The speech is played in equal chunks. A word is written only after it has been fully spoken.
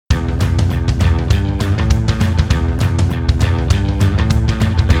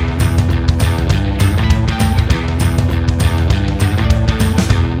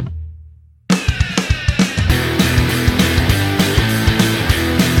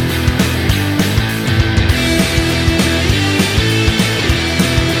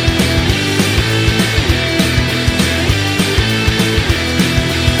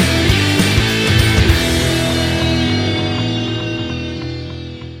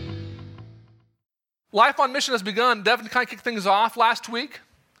Life on Mission has begun. Devin kind of kicked things off last week.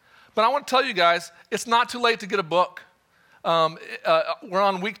 But I want to tell you guys, it's not too late to get a book. We're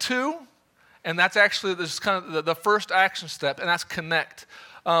on week 2, and that's actually this is kind of the first action step, and that's connect.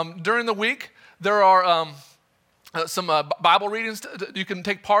 During the week, there are some Bible readings you can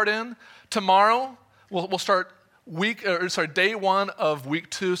take part in. Tomorrow, we'll start day 1 of week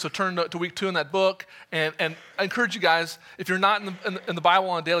 2. So turn to week 2 in that book, and I encourage you guys, if you're not in the Bible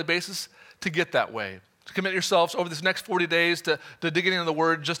on a daily basis, to get that way. To commit yourselves over this next 40 days to digging into the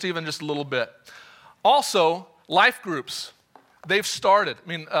Word just a little bit. Also, life groups, they've started. I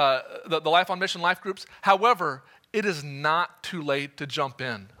mean, the Life on Mission life groups. However, it is not too late to jump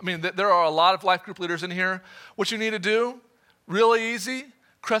in. I mean, there are a lot of life group leaders in here. What you need to do, really easy,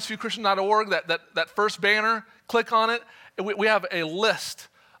 crestvviewchristian.org, that first banner, click on it. We have a list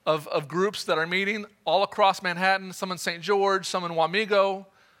of groups that are meeting all across Manhattan, some in St. George, some in Wamego.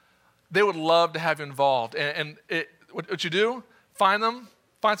 They would love to have you involved. And what you do, find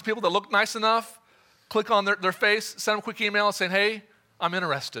some people that look nice enough, click on their face, send them a quick email saying, hey, I'm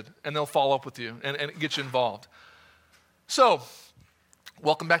interested, and they'll follow up with you and get you involved. So,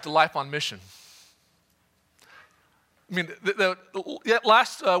 welcome back to Life on Mission. I mean,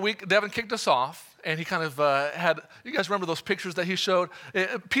 last week, Devin kicked us off, and he kind of had, you guys remember those pictures that he showed?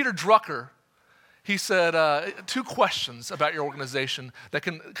 Peter Drucker, he said 2 questions about your organization that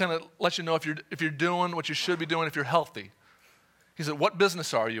can kind of let you know if you're doing what you should be doing, if you're healthy. He said, what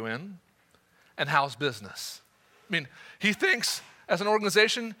business are you in, and how's business? I mean, he thinks as an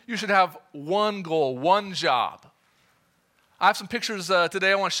organization, you should have one goal, one job. I have some pictures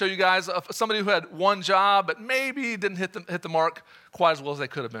today I want to show you guys of somebody who had one job, but maybe didn't hit the mark quite as well as they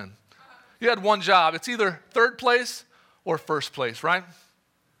could have been. You had one job. It's either 3rd place or 1st place, right?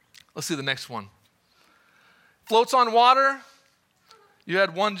 Let's see the next one. Floats on water. You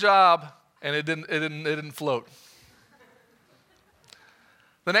had one job, and it didn't float.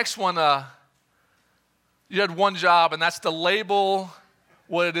 The next one, you had one job, and that's to label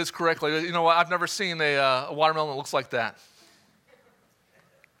what it is correctly. You know what? I've never seen a watermelon that looks like that.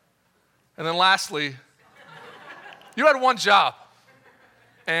 And then lastly, you had one job,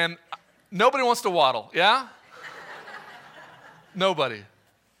 and nobody wants to waddle, yeah? Nobody.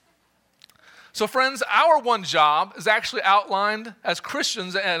 So friends, our one job is actually outlined as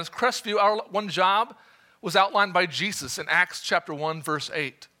Christians, and as Crestview, our one job was outlined by Jesus in Acts chapter 1, verse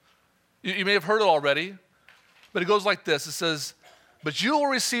 8. You may have heard it already, but it goes like this. It says, but you will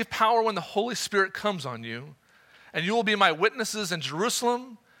receive power when the Holy Spirit comes on you, and you will be my witnesses in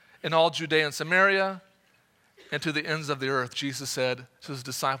Jerusalem, in all Judea and Samaria, and to the ends of the earth. Jesus said to his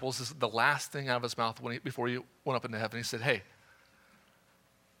disciples, this is the last thing out of his mouth before he went up into heaven. He said, hey,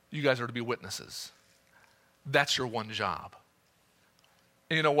 you guys are to be witnesses. That's your one job.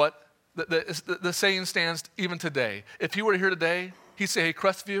 And you know what? The saying stands even today. If he were here today, he'd say, hey,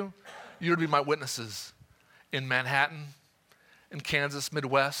 Crestview, you're to be my witnesses in Manhattan, in Kansas,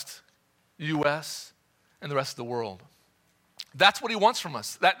 Midwest, U.S., and the rest of the world. That's what he wants from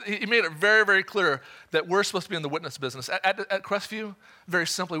us. He made it very, very clear that we're supposed to be in the witness business. At Crestview, very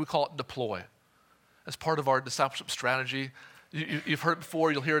simply, we call it deploy. As part of our discipleship strategy, you've heard it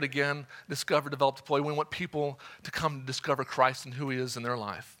before, you'll hear it again, discover, develop, deploy. We want people to come to discover Christ and who he is in their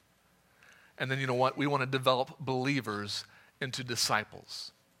life. And then you know what? We want to develop believers into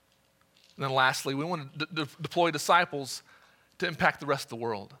disciples. And then lastly, we want to deploy disciples to impact the rest of the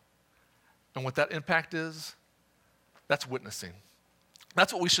world. And what that impact is, that's witnessing.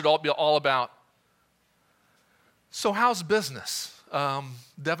 That's what we should all be all about. So how's business?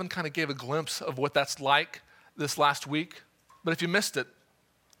 Devin kind of gave a glimpse of what that's like this last week. But if you missed it,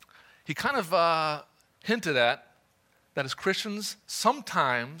 he kind of hinted at that as Christians,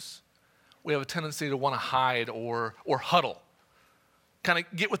 sometimes we have a tendency to want to hide or huddle, kind of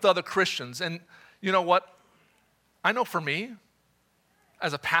get with other Christians. And you know what? I know for me,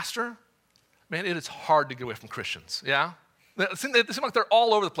 as a pastor, man, it is hard to get away from Christians, yeah? It seems like they're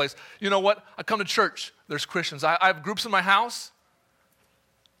all over the place. You know what? I come to church, there's Christians. I have groups in my house,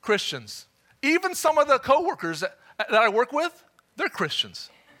 Christians. Even some of the coworkers that I work with, they're Christians.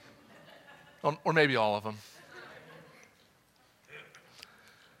 Or maybe all of them.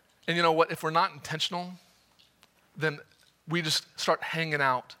 And you know what? If we're not intentional, then we just start hanging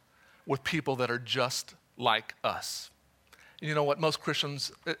out with people that are just like us. And you know what? Most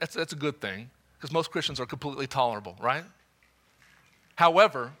Christians, that's a good thing, because most Christians are completely tolerable, right?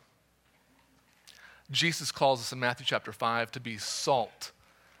 However, Jesus calls us in Matthew chapter 5 to be salt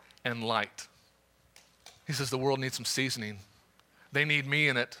and light. He says the world needs some seasoning. They need me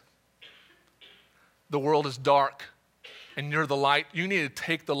in it. The world is dark, and you're the light. You need to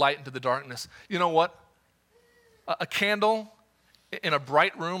take the light into the darkness. You know what? A candle in a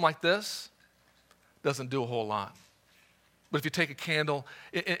bright room like this doesn't do a whole lot. But if you take a candle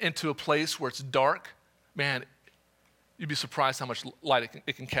into a place where it's dark, man, you'd be surprised how much light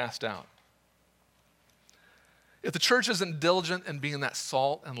it can cast out. If the church isn't diligent in being that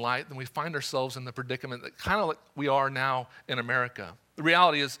salt and light, then we find ourselves in the predicament that kind of like we are now in America. The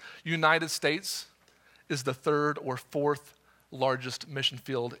reality is, United States is the third or fourth largest mission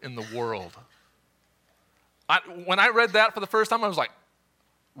field in the world. When I read that for the first time, I was like,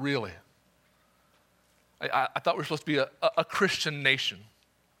 really? I thought we were supposed to be a Christian nation.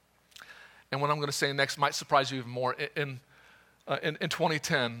 And what I'm going to say next might surprise you even more. In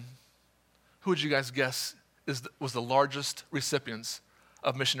 2010, who would you guys guess was the largest recipients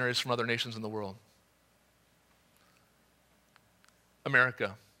of missionaries from other nations in the world?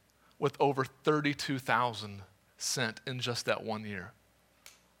 America, with over 32,000 sent in just that 1 year.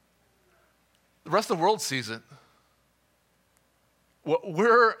 The rest of the world sees it.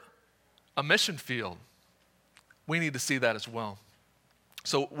 We're a mission field. We need to see that as well.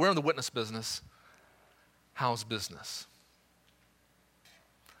 So we're in the witness business. How's business?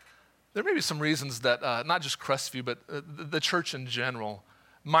 There may be some reasons that not just Crestview, but the church in general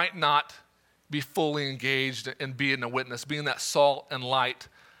might not be fully engaged in being a witness, being that salt and light.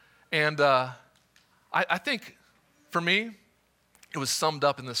 And I think, for me, it was summed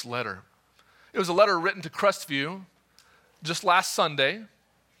up in this letter. It was a letter written to Crestview just last Sunday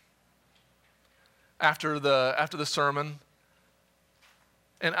after the sermon.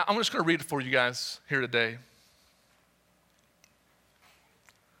 And I'm just going to read it for you guys here today.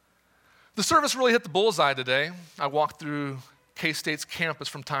 The service really hit the bullseye today. I walk through K-State's campus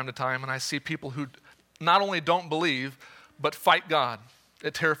from time to time, and I see people who not only don't believe, but fight God.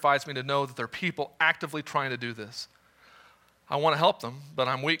 It terrifies me to know that there are people actively trying to do this. I want to help them, but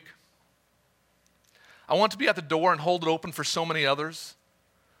I'm weak. I want to be at the door and hold it open for so many others,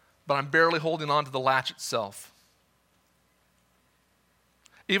 but I'm barely holding on to the latch itself.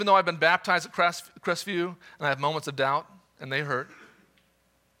 Even though I've been baptized at Crestview, and I have moments of doubt, and they hurt,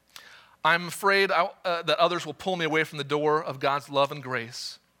 I'm afraid that others will pull me away from the door of God's love and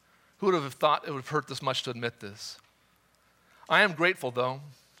grace. Who would have thought it would have hurt this much to admit this? I am grateful, though.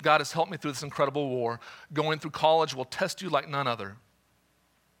 God has helped me through this incredible war. Going through college will test you like none other.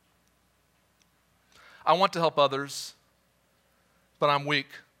 I want to help others, but I'm weak.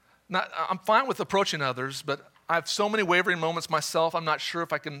 I'm fine with approaching others, but I have so many wavering moments myself, I'm not sure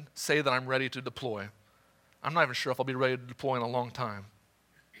if I can say that I'm ready to deploy. I'm not even sure if I'll be ready to deploy in a long time.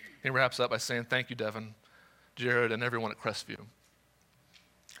 He wraps up by saying, thank you, Devin, Jared, and everyone at Crestview.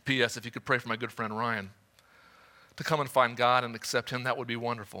 P.S. If you could pray for my good friend Ryan to come and find God and accept him, that would be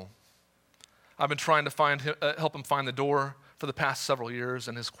wonderful. I've been trying to help him find the door for the past several years,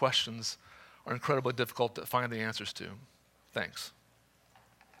 and his questions are incredibly difficult to find the answers to. Thanks.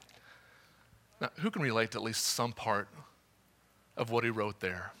 Now, who can relate to at least some part of what he wrote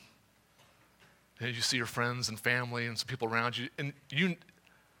there? You see your friends and family and some people around you, and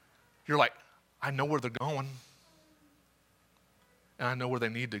you're like, I know where they're going, and I know where they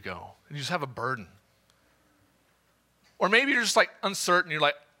need to go. And you just have a burden. Or maybe you're just like uncertain. You're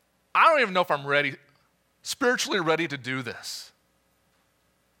like, I don't even know if I'm spiritually ready to do this.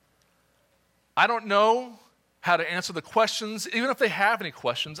 I don't know how to answer the questions. Even if they have any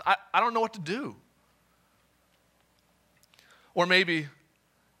questions, I don't know what to do. Or maybe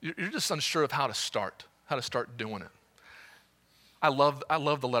you're just unsure of how to start doing it. I love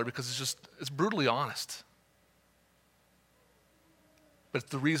the letter because it's brutally honest. But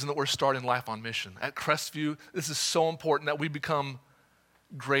it's the reason that we're starting Life on Mission. At Crestview, this is so important that we become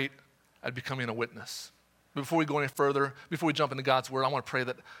great at becoming a witness. Before we go any further, before we jump into God's Word, I want to pray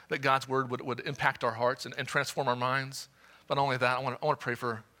that God's Word would impact our hearts and transform our minds. But not only that, I want to pray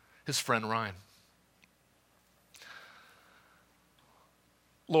for his friend Ryan.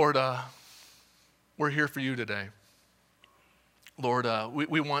 Lord, we're here for you today. Lord,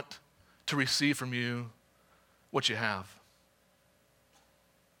 we want to receive from you what you have.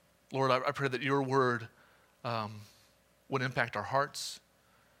 Lord, I pray that your word would impact our hearts,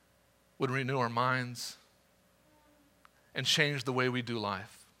 would renew our minds, and change the way we do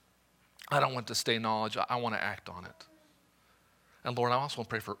life. I don't want to stay knowledge. I want to act on it. And Lord, I also want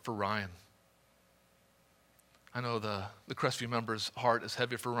to pray for Ryan. I know the Crestview member's heart is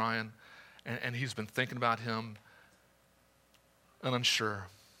heavy for Ryan, and he's been thinking about him and unsure.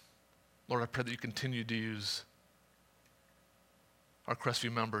 Lord, I pray that you continue to use our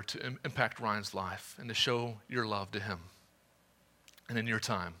Crestview member to impact Ryan's life and to show your love to him. And in your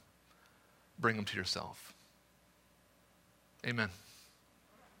time, bring him to yourself. Amen.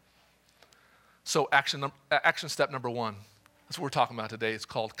 So action step number one, that's what we're talking about today. It's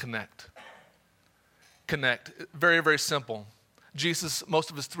called connect. Connect. Very, very simple. Jesus, most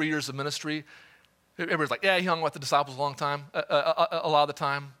of his 3 years of ministry, everybody's like, yeah, he hung out with the disciples a long time, a lot of the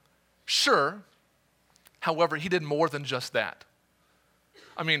time. Sure. However, he did more than just that.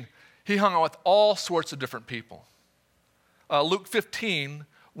 I mean, he hung out with all sorts of different people. Luke 15,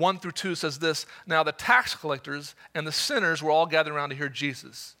 1 through 2 says this, now the tax collectors and the sinners were all gathered around to hear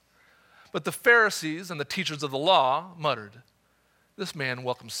Jesus. But the Pharisees and the teachers of the law muttered, this man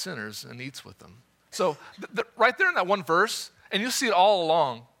welcomes sinners and eats with them. So right there in that one verse, and you see it all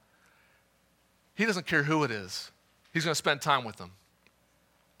along, he doesn't care who it is. He's going to spend time with them.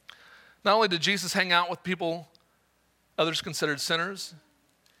 Not only did Jesus hang out with people others considered sinners,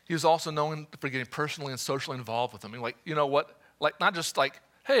 he was also known for getting personally and socially involved with them. I mean, like, you know what? Like, not just like,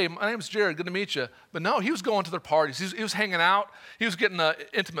 hey, my name's Jared, good to meet you. But no, he was going to their parties. He was hanging out. He was getting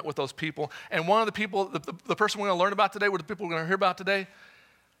intimate with those people. And one of the people, the person we're going to learn about today, or the people we're going to hear about today,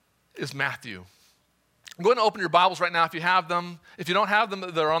 is Matthew. Go ahead and open your Bibles right now if you have them. If you don't have them,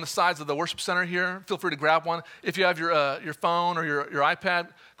 they're on the sides of the worship center here. Feel free to grab one. If you have your phone or your iPad,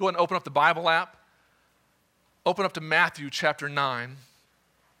 go ahead and open up the Bible app. Open up to Matthew chapter 9.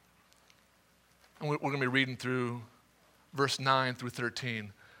 And we're going to be reading through verse 9 through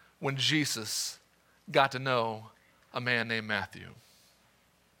 13, when Jesus got to know a man named Matthew.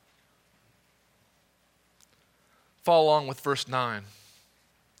 Follow along with verse 9.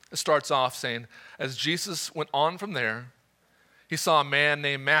 It starts off saying, as Jesus went on from there, he saw a man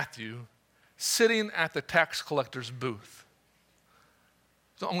named Matthew sitting at the tax collector's booth.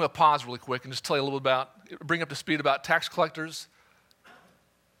 So I'm going to pause really quick and just tell you a little bit bring up to speed about tax collectors.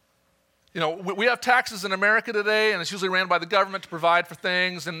 You know, we have taxes in America today, and it's usually ran by the government to provide for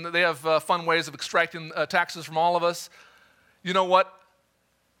things, and they have fun ways of extracting taxes from all of us. You know what?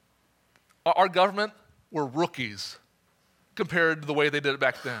 Our government were rookies compared to the way they did it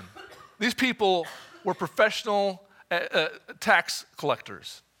back then. These people were professional tax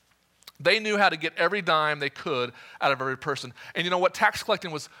collectors. They knew how to get every dime they could out of every person. And you know what? Tax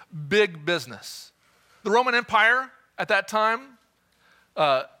collecting was big business. The Roman Empire at that time,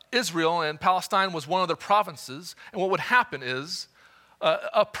 Israel and Palestine was one of their provinces, and what would happen is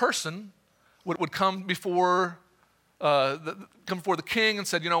a person would come before the king and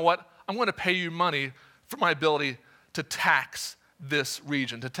said, you know what, I'm going to pay you money for my ability to tax this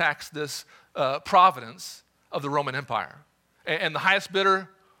region, to tax this province of the Roman Empire. And the highest bidder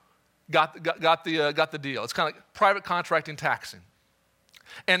got the deal. It's kind of like private contracting taxing.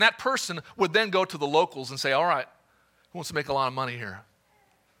 And that person would then go to the locals and say, all right, who wants to make a lot of money here?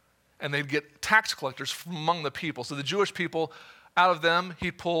 And they'd get tax collectors from among the people. So the Jewish people, out of them,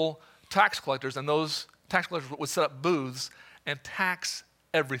 he'd pull tax collectors, and those tax collectors would set up booths and tax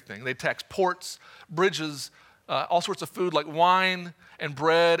everything. They'd tax ports, bridges, all sorts of food like wine and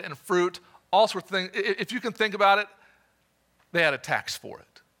bread and fruit, all sorts of things. If you can think about it, they had a tax for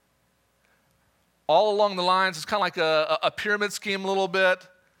it. All along the lines, it's kind of like a pyramid scheme a little bit.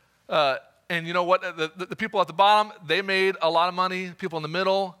 And you know what? The people at the bottom, they made a lot of money. People in the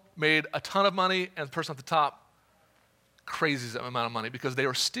middle made a ton of money, and the person at the top, crazy amount of money, because they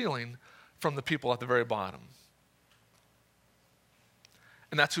were stealing from the people at the very bottom.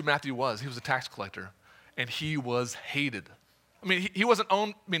 And that's who Matthew was. He was a tax collector, and he was hated. I mean, he wasn't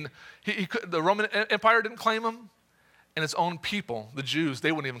owned. I mean, the Roman Empire didn't claim him, and his own people, the Jews,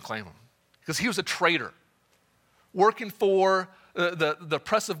 they wouldn't even claim him, because he was a traitor, working for the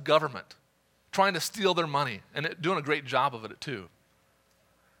oppressive government, trying to steal their money, and doing a great job of it too.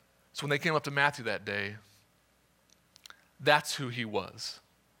 So when they came up to Matthew that day, that's who he was.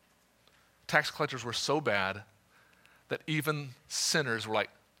 Tax collectors were so bad that even sinners were like,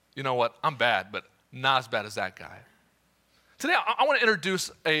 you know what, I'm bad, but not as bad as that guy. Today, I want to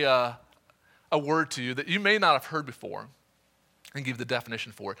introduce a word to you that you may not have heard before and give the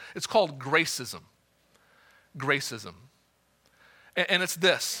definition for it. It's called gracism. Gracism. And it's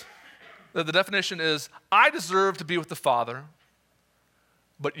this. The definition is, I deserve to be with the Father,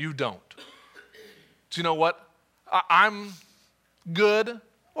 but you don't. Do you know what? I'm good,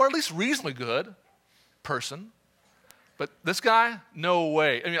 or at least reasonably good person, but this guy, no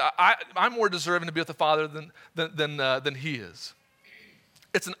way. I mean, I'm more deserving to be with the Father than he is.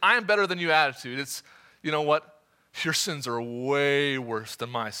 It's an I am better than you attitude. It's, you know what? Your sins are way worse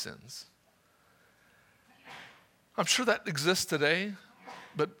than my sins. I'm sure that exists today,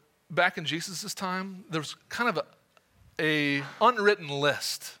 but back in Jesus' time, there was kind of a unwritten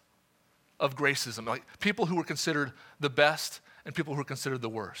list of gracism, like people who were considered the best and people who were considered the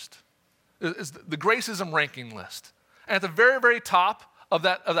worst. It's the gracism ranking list. And at the very, very top of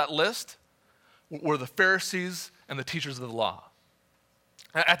that list were the Pharisees and the teachers of the law.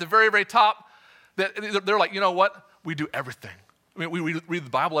 At the very, very top, they're like, you know what? We do everything. I mean, we read the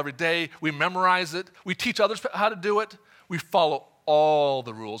Bible every day. We memorize it. We teach others how to do it. We follow all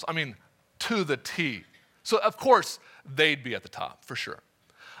the rules. I mean, to the T. So, of course, they'd be at the top, for sure.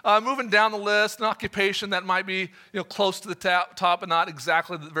 Moving down the list, an occupation that might be close to the top, but not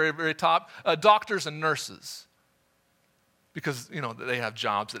exactly the very, very top. Doctors and nurses. Because, they have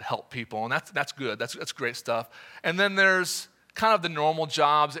jobs that help people, and that's good. That's great stuff. And then there's kind of the normal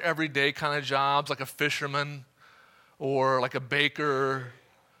jobs, everyday kind of jobs, like a fisherman or like a baker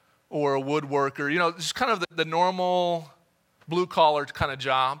or a woodworker. Just kind of the normal blue-collar kind of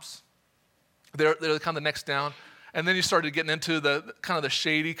jobs. They're kind of the next down. And then you started getting into the kind of the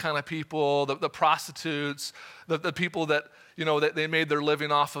shady kind of people, the prostitutes, the people that, that they made their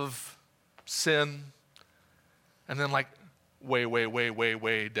living off of sin. And then like way, way, way, way,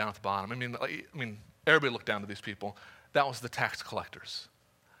 way down at the bottom. I mean, everybody looked down to these people. That was the tax collectors.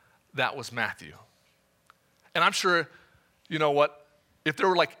 That was Matthew. And I'm sure, you know what, if there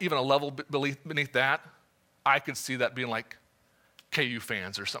were like even a level beneath that, I could see that being like KU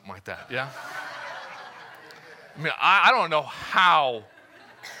fans or something like that, yeah? I mean, I don't know how,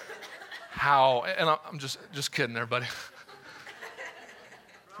 and I'm just kidding, everybody.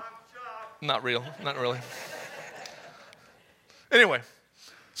 Not real, not really. Anyway,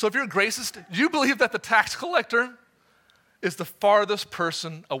 so if you're a gracist, do you believe that the tax collector is the farthest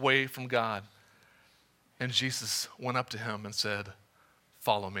person away from God? And Jesus went up to him and said,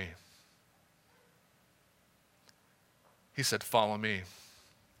 "Follow me." He said, "Follow me."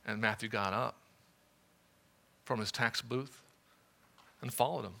 And Matthew got up from his tax booth and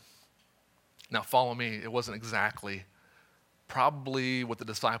followed him. Now, follow me, it wasn't exactly probably what the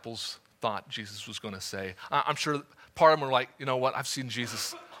disciples thought Jesus was going to say. I'm sure part of them were like, you know what, I've seen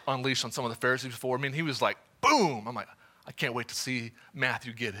Jesus unleash on some of the Pharisees before. I mean, he was like, boom. I'm like, I can't wait to see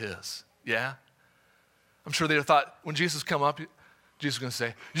Matthew get his. Yeah? I'm sure they thought when Jesus come up, Jesus was going to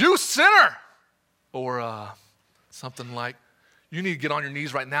say, "You sinner!" Or something like, "You need to get on your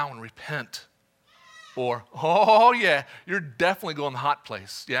knees right now and repent." Or, "Oh yeah, you're definitely going to the hot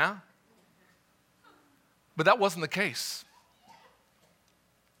place." Yeah? But that wasn't the case.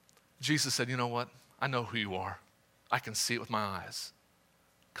 Jesus said, "You know what? I know who you are. I can see it with my eyes.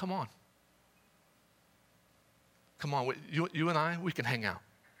 Come on. Come on, you and I, we can hang out."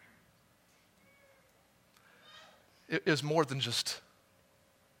 It was more than just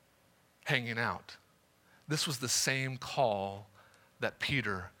hanging out. This was the same call that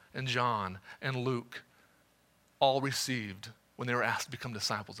Peter and John and Luke all received when they were asked to become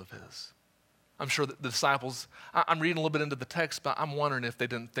disciples of his. I'm sure that the disciples, I'm reading a little bit into the text, but I'm wondering if they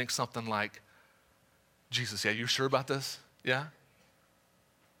didn't think something like, "Jesus, yeah, you sure about this? Yeah?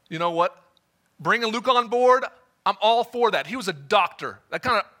 You know what? Bringing Luke on board, I'm all for that. He was a doctor. That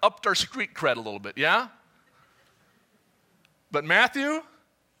kind of upped our street cred a little bit, yeah? But Matthew?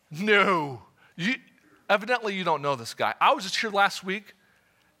 No. Evidently, you don't know this guy. I was just here last week,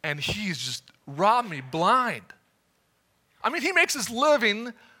 and he's just robbed me blind. I mean, he makes his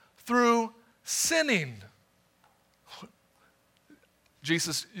living through sinning."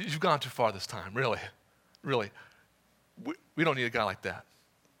 Jesus, you've gone too far this time, really. Really. We don't need a guy like that.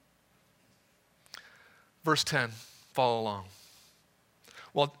 Verse 10, follow along.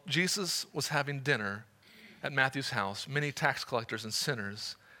 While Jesus was having dinner at Matthew's house, many tax collectors and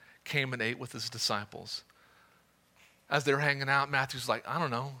sinners came and ate with his disciples. As they were hanging out, Matthew's like, "I don't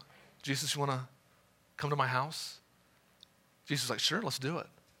know, Jesus, you want to come to my house?" Jesus was like, "Sure, let's do it."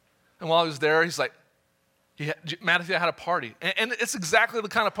 And while he was there, he's like, Matthew had a party. And it's exactly the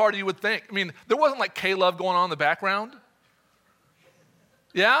kind of party you would think. I mean, there wasn't like K-Love going on in the background.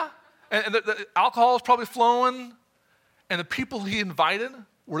 Yeah? And the alcohol was probably flowing. And the people he invited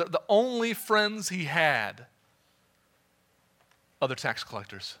were the only friends he had. Other tax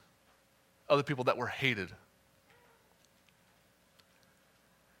collectors. Other people that were hated.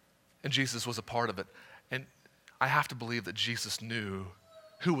 And Jesus was a part of it. And I have to believe that Jesus knew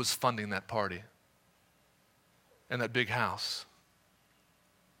who was funding that party and that big house.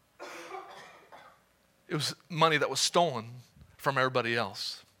 It was money that was stolen from everybody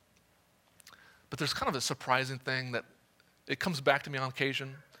else. But there's kind of a surprising thing that it comes back to me on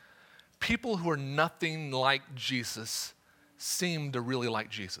occasion. People who are nothing like Jesus seem to really like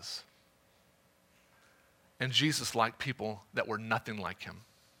Jesus. And Jesus liked people that were nothing like him.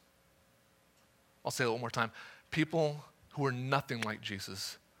 I'll say it one more time. People who were nothing like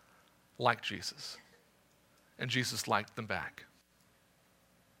Jesus liked Jesus. And Jesus liked them back.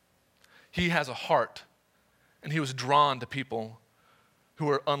 He has a heart, and he was drawn to people who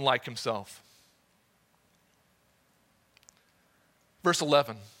were unlike himself. Verse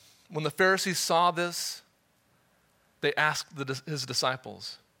 11, when the Pharisees saw this, they asked his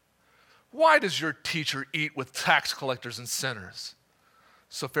disciples, "Why does your teacher eat with tax collectors and sinners?"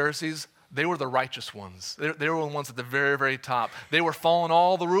 So Pharisees, they were the righteous ones. They were the ones at the very, very top. They were following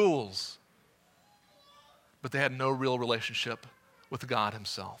all the rules, but they had no real relationship with God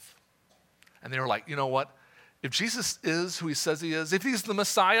himself. And they were like, you know what? If Jesus is who he says he is, if he's the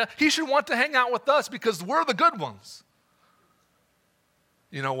Messiah, he should want to hang out with us because we're the good ones.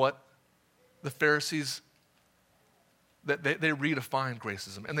 You know what? The Pharisees, they redefined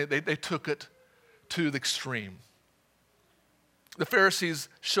gracism, and they took it to the extreme. The Pharisees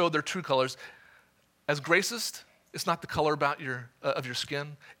showed their true colors. As gracist, it's not the color of your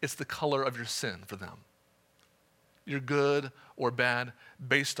skin, it's the color of your sin for them. You're good or bad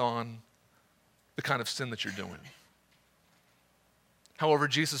based on the kind of sin that you're doing. However,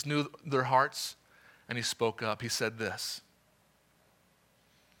 Jesus knew their hearts, and he spoke up. He said this.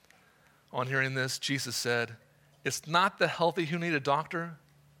 On hearing this, Jesus said, "It's not the healthy who need a doctor,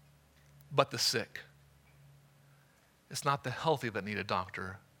 but the sick." It's not the healthy that need a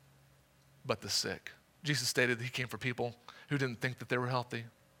doctor, but the sick. Jesus stated that he came for people who didn't think that they were healthy,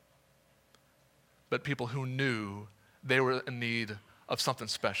 but people who knew they were in need of something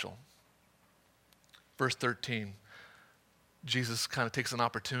special. Verse 13, Jesus kind of takes an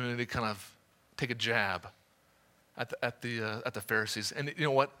opportunity to kind of take a jab at the Pharisees. And you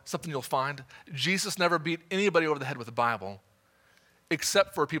know what? Something you'll find, Jesus never beat anybody over the head with the Bible,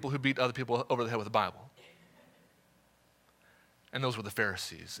 except for people who beat other people over the head with the Bible. And those were the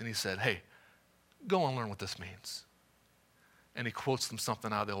Pharisees. And he said, hey, go and learn what this means. And he quotes them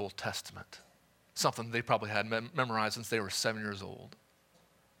something out of the Old Testament, something they probably had memorized since they were 7 years old,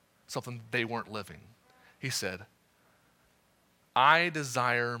 something they weren't living. He said, I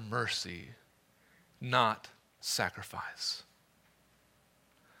desire mercy, not sacrifice.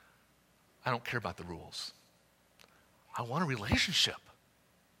 I don't care about the rules. I want a relationship.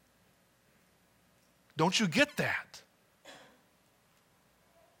 Don't you get that?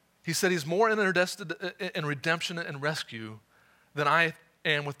 He said he's more interested in redemption and rescue than I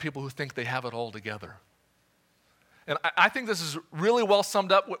am with people who think they have it all together. And I think this is really well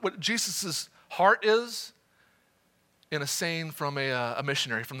summed up. What Jesus' heart is in a saying from a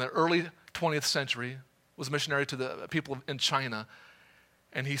missionary from the early 20th century, was a missionary to the people in China,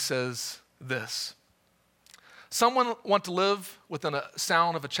 and he says this: someone want to live within a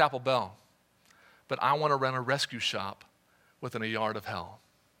sound of a chapel bell, but I want to run a rescue shop within a yard of hell.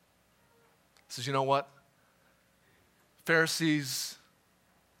 He says, you know what? Pharisees,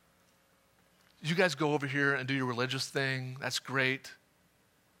 you guys go over here and do your religious thing. That's great.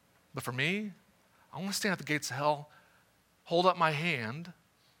 But for me, I want to stand at the gates of hell, hold up my hand,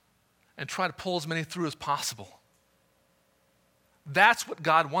 and try to pull as many through as possible. That's what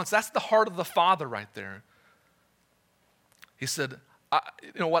God wants. That's the heart of the Father right there. He said,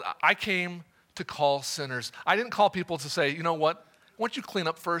 you know what? I came to call sinners. I didn't call people to say, you know what? Why don't you clean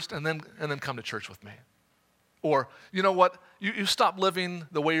up first and then come to church with me? Or, you know what? You stop living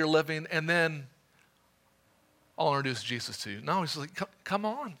the way you're living and then I'll introduce Jesus to you. No, he's like, come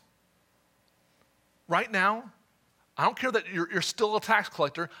on. Right now, I don't care that you're still a tax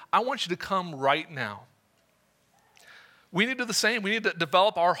collector. I want you to come right now. We need to do the same. We need to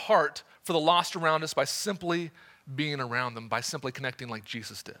develop our heart for the lost around us by simply being around them, by simply connecting like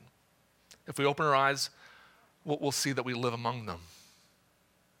Jesus did. If we open our eyes, we'll see that we live among them.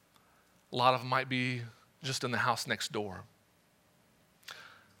 A lot of them might be just in the house next door.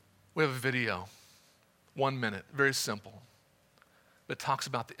 We have a video, 1 minute, very simple, that talks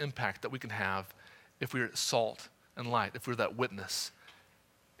about the impact that we can have if we're salt and light, if we're that witness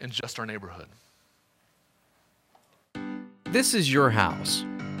in just our neighborhood. This is your house.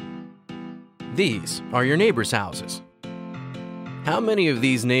 These are your neighbors' houses. How many of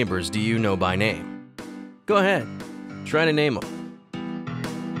these neighbors do you know by name? Go ahead, try to name them.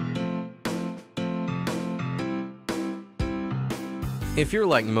 If you're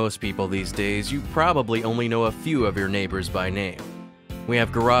like most people these days, you probably only know a few of your neighbors by name. We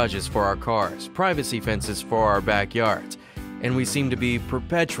have garages for our cars, privacy fences for our backyards, and we seem to be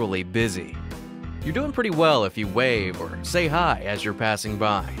perpetually busy. You're doing pretty well if you wave or say hi as you're passing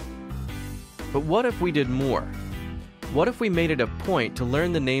by. But what if we did more? What if we made it a point to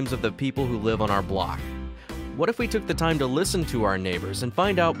learn the names of the people who live on our block? What if we took the time to listen to our neighbors and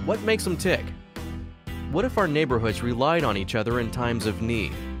find out what makes them tick? What if our neighborhoods relied on each other in times of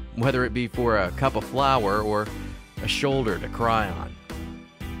need, whether it be for a cup of flour or a shoulder to cry on?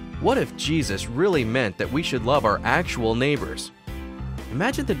 What if Jesus really meant that we should love our actual neighbors?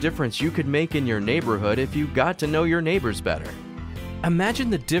 Imagine the difference you could make in your neighborhood if you got to know your neighbors better. Imagine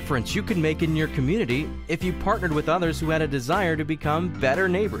the difference you could make in your community if you partnered with others who had a desire to become better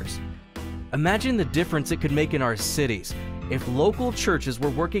neighbors. Imagine the difference it could make in our cities if local churches were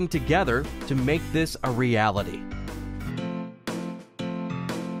working together to make this a reality.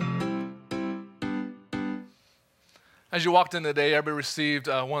 As you walked in today, everybody received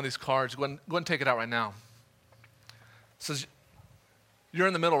one of these cards. Go ahead and take it out right now. It says, you're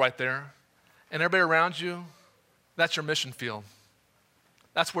in the middle right there, and everybody around you, that's your mission field.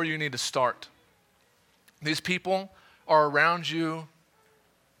 That's where you need to start. These people are around you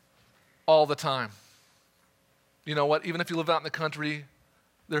all the time. You know what? Even if you live out in the country,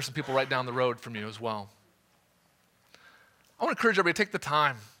 there's some people right down the road from you as well. I want to encourage everybody to take the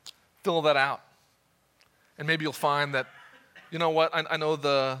time, fill that out. And maybe you'll find that, you know what, I know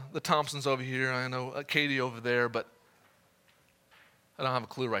the Thompsons over here, I know Katie over there, but I don't have a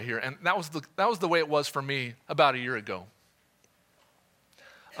clue right here. And that was the way it was for me about a year ago.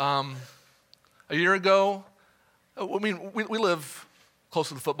 A year ago, we live close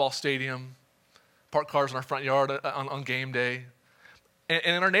to the football stadium, park cars in our front yard on game day. And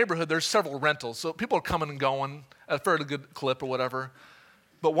in our neighborhood, there's several rentals. So people are coming and going at a fairly good clip or whatever.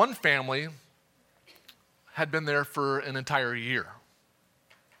 But one family had been there for an entire year.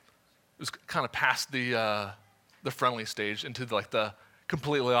 It was kind of past the friendly stage into the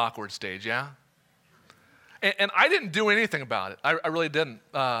completely awkward stage, yeah? And I didn't do anything about it. I really didn't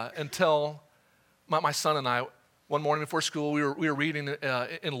until my son and I, one morning before school, we were reading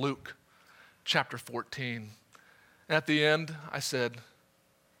in Luke chapter 14. And at the end, I said,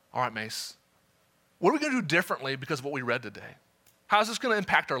 all right, Mace, what are we going to do differently because of what we read today? How is this going to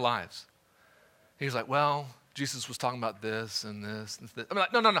impact our lives? He's like, well, Jesus was talking about this and this and this. I'm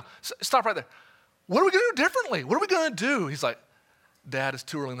like, no. Stop right there. What are we going to do differently? What are we going to do? He's like, Dad, it's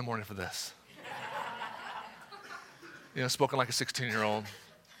too early in the morning for this. Spoken like a 16-year-old.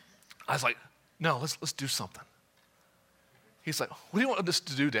 I was like, no, let's do something. He's like, what do you want us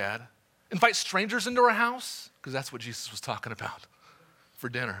to do, Dad? Invite strangers into our house? Because that's what Jesus was talking about for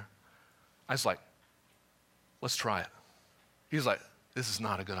dinner. I was like, let's try it. He's like, this is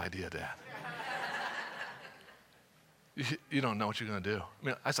not a good idea, Dad. You don't know what you're going to do.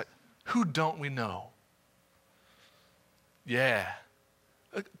 I was like, who don't we know? Yeah.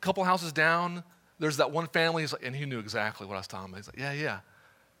 A couple houses down, there's that one family, and he knew exactly what I was talking about. He's like, yeah,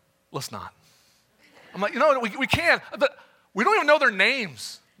 let's not. I'm like, we can, but we don't even know their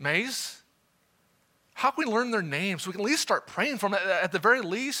names, Maze. How can we learn their names so we can at least start praying for them at the very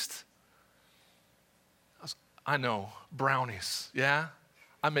least? I know, brownies, yeah?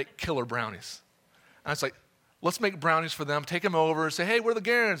 I make killer brownies. And I was like, let's make brownies for them, take them over, say, hey, we're the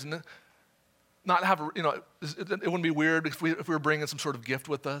Garens, and not have, it wouldn't be weird if we were bringing some sort of gift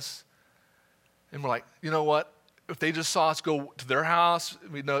with us. And we're like, you know what? If they just saw us go to their house,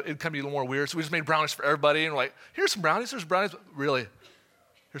 it'd kind of be a little more weird. So we just made brownies for everybody, and we're like, here's some brownies, really,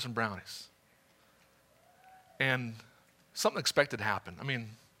 here's some brownies. And something unexpected happened.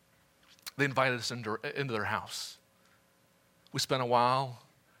 They invited us into their house. We spent a while.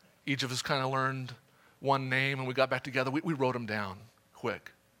 Each of us kind of learned one name, and we got back together. We wrote them down quick.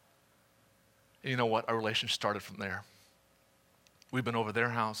 And you know what? Our relationship started from there. We've been over their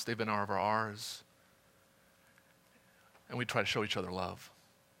house. They've been over ours. And we try to show each other love.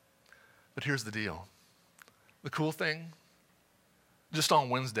 But here's the deal. The cool thing, just on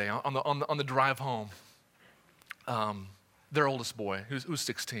Wednesday, on the drive home, their oldest boy, who's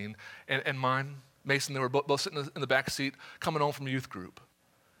 16, and mine, Mason, they were both sitting in the back seat coming home from youth group.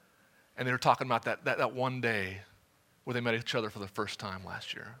 And they were talking about that one day where they met each other for the first time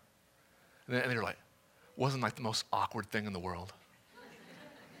last year. And they were like, wasn't the most awkward thing in the world?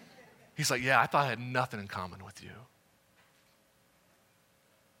 He's like, yeah, I thought I had nothing in common with you.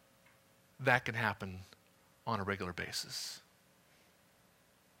 That can happen on a regular basis.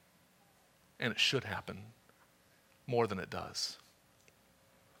 And it should happen more than it does.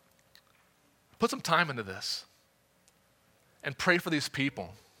 Put some time into this and pray for these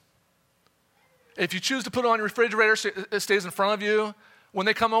people. If you choose to put it on your refrigerator so it stays in front of you, when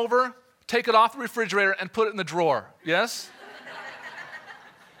they come over, take it off the refrigerator and put it in the drawer. Yes?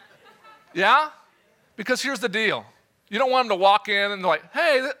 Yeah? Because here's the deal. You don't want them to walk in and they're like,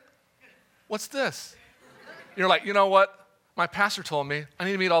 hey, what's this? You're like, you know what? My pastor told me I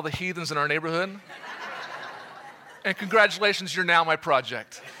need to meet all the heathens in our neighborhood. And congratulations, you're now my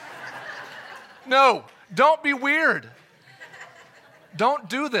project. No, don't be weird. Don't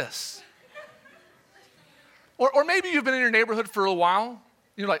do this. Or maybe you've been in your neighborhood for a while.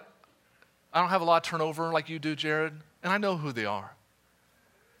 You're like, I don't have a lot of turnover like you do, Jared, and I know who they are.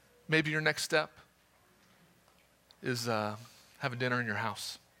 Maybe your next step is having dinner in your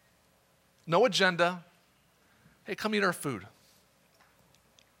house. No agenda. Hey, come eat our food.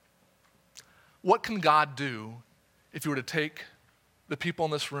 What can God do if you were to take the people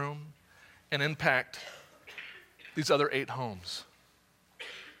in this room and impact these other 8 homes?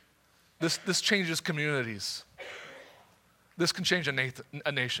 This changes communities. This can change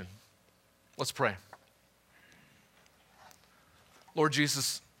a nation. Let's pray. Lord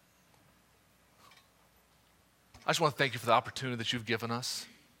Jesus, I just want to thank you for the opportunity that you've given us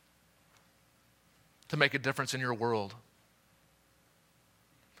to make a difference in your world.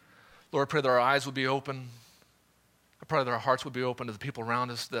 Lord, I pray that our eyes would be open. I pray that our hearts would be open to the people around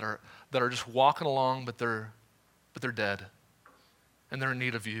us that are just walking along, but they're dead, and they're in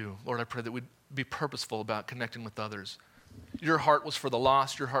need of you. Lord, I pray that we'd be purposeful about connecting with others. Your heart was for the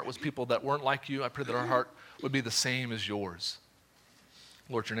lost. Your heart was people that weren't like you. I pray that our heart would be the same as yours.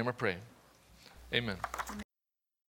 Lord, in your name I pray. Amen.